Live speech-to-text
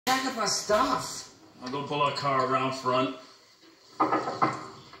Pack up our stuff. I'll go pull our car around front. Knock,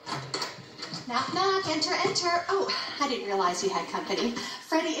 knock, enter, enter. Oh, I didn't realize you had company.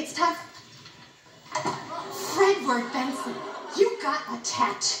 Freddie, it's time. Fredward Benson, you got a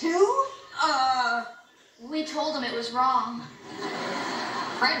tattoo? We told him it was wrong.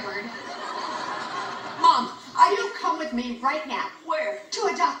 Fredward. Mom, you come with me right now. Where? To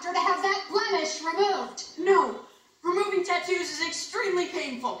a doctor to have that blemish removed. No. Removing tattoos is extremely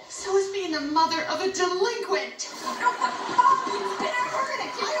painful. So is being the mother of a delinquent. No,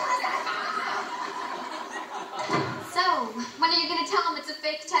 So, when are you going to tell him it's a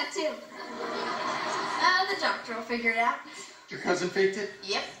fake tattoo? The doctor will figure it out. Your cousin faked it?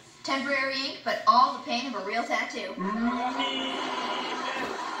 Yep. Temporary ink, but all the pain of a real tattoo. Come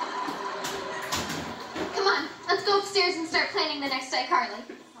on, let's go upstairs and start planning the next iCarly.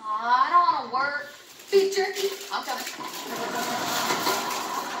 I don't want to work. beef jerky. I'm coming.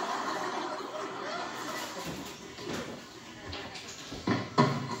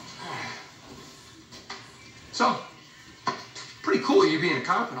 So, pretty cool you being a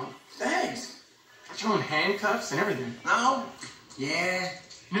cop and all. Thanks. Got your own handcuffs and everything. Oh, yeah.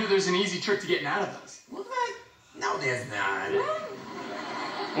 You know there's an easy trick to getting out of those. What? No, there's not.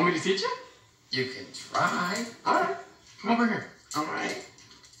 Want me to teach you? You can try. All right. Come over here. All right.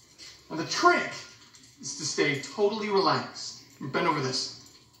 Now the trick is to stay totally relaxed. Bend over this.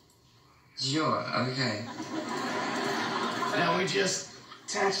 Sure, okay. Now we just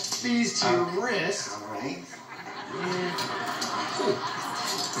attach these to your wrist. All right.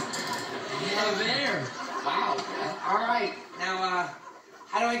 Yeah, there. Wow. All right. Now,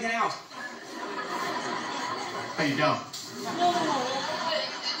 how do I get out? How you doing?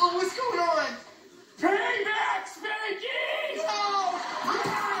 Whoa, what's going on?